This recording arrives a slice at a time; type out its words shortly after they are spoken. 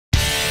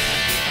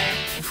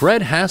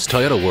Fred Haas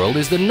Toyota World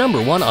is the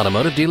 #1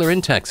 automotive dealer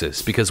in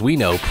Texas because we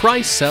know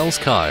price sells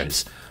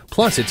cars.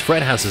 Plus, it's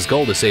Fred Haas's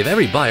goal to save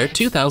every buyer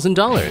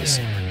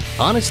 $2,000.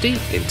 Honesty,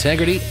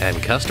 integrity,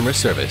 and customer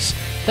service.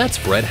 That's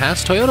Fred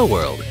Haas Toyota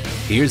World.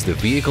 Here's the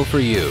vehicle for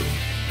you.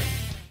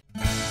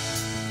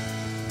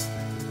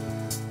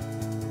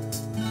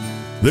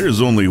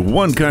 There's only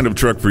one kind of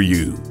truck for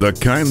you, the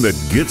kind that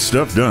gets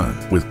stuff done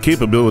with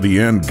capability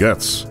and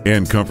guts,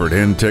 and comfort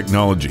and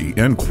technology,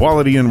 and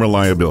quality and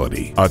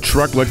reliability. A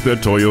truck like the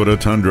Toyota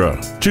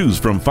Tundra. Choose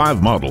from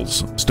 5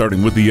 models,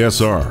 starting with the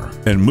SR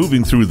and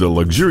moving through the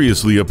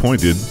luxuriously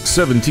appointed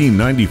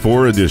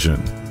 1794 edition.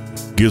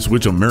 Guess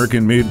which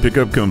American-made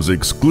pickup comes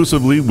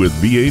exclusively with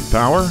V8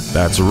 power?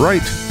 That's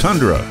right,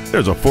 Tundra.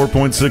 There's a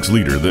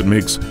 4.6-liter that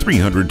makes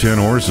 310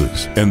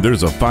 horses, and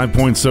there's a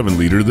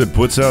 5.7-liter that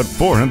puts out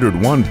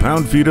 401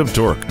 pound-feet of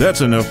torque.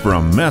 That's enough for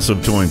a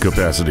massive towing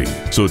capacity.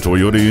 So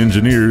Toyota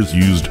engineers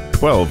used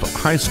 12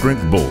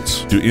 high-strength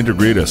bolts to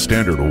integrate a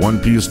standard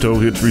one-piece tow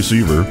hitch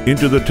receiver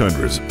into the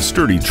Tundra's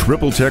sturdy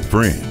triple-tech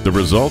frame. The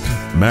result?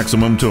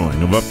 Maximum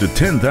towing of up to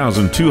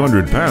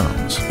 10,200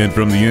 pounds. And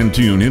from the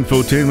Entune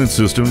infotainment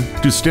system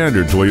to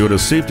standard Toyota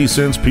Safety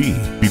Sense P,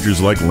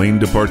 features like lane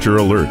departure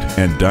alert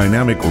and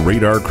dynamic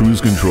radar cruise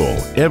control,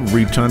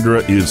 every Tundra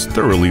is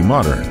thoroughly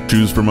modern.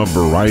 Choose from a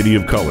variety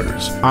of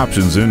colors,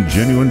 options, and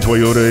genuine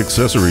Toyota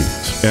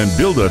accessories, and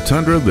build a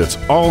Tundra that's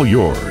all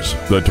yours.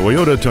 The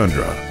Toyota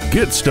Tundra.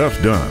 Get stuff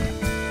done.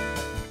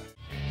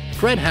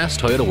 Fred Haas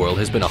Toyota World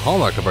has been a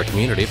hallmark of our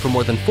community for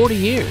more than 40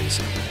 years.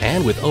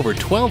 And with over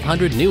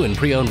 1,200 new and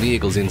pre-owned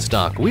vehicles in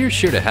stock, we're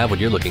sure to have what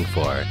you're looking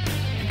for.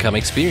 Come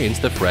experience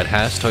the Fred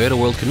Haas Toyota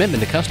World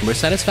commitment to customer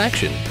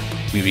satisfaction.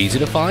 We're easy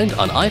to find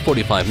on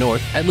I-45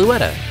 North at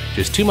Louetta,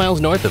 just 2 miles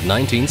north of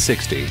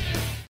 1960.